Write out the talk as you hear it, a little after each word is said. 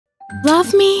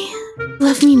Love me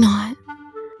not.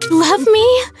 Love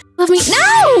me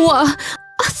No!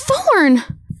 A thorn!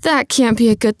 That can't be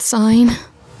a good sign.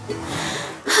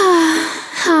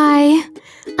 Hi,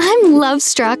 I'm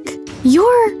love-struck.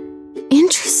 You're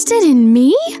interested in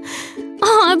me?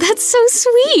 Aw, that's so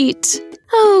sweet.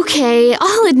 Okay,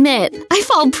 I'll admit, I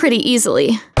fall pretty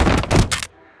easily.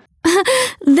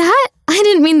 I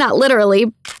didn't mean that literally,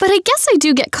 but I guess I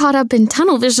do get caught up in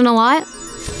tunnel vision a lot.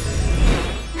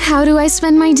 How do I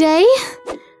spend my day?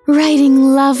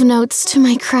 Writing love notes to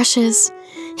my crushes.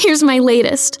 Here's my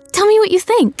latest. Tell me what you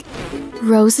think.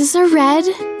 Roses are red,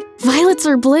 violets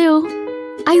are blue.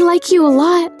 I like you a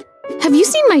lot. Have you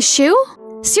seen my shoe?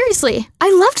 Seriously, I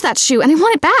loved that shoe and I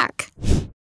want it back.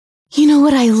 You know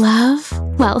what I love?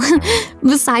 Well,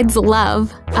 besides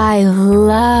love, I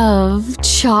love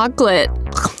chocolate.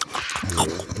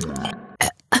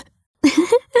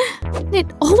 It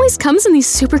always comes in these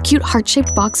super cute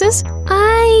heart-shaped boxes.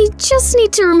 I just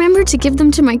need to remember to give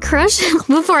them to my crush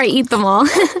before I eat them all.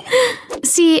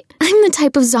 See, I'm the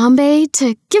type of zombie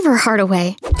to give her heart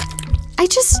away. I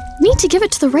just need to give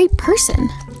it to the right person.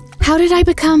 How did I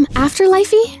become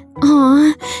Afterlife-y?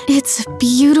 Aw, it's a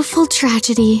beautiful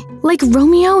tragedy, like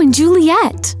Romeo and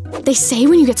Juliet. They say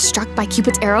when you get struck by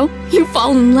Cupid's arrow, you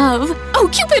fall in love. Oh,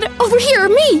 Cupid, over here,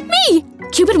 me!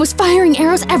 Cupid was firing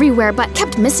arrows everywhere, but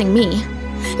kept missing me.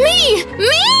 Me!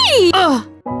 Ugh!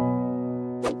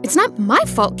 It's not my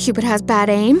fault Cupid has bad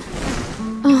aim.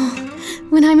 Oh,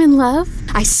 when I'm in love,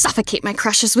 I suffocate my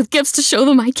crushes with gifts to show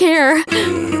them I care.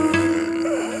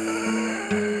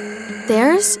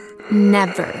 There's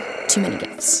never too many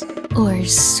gifts. Or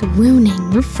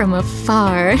swooning from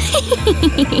afar.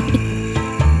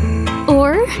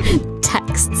 Or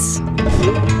texts.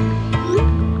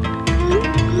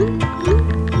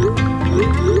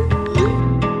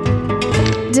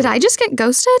 Did I just get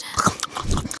ghosted?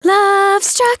 Love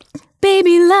struck,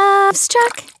 baby, love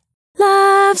struck.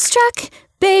 Love struck,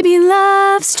 baby,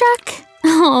 love struck.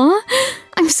 Aw,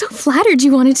 I'm so flattered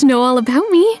you wanted to know all about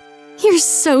me. You're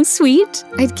so sweet.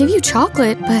 I'd give you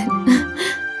chocolate, but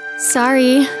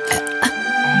sorry.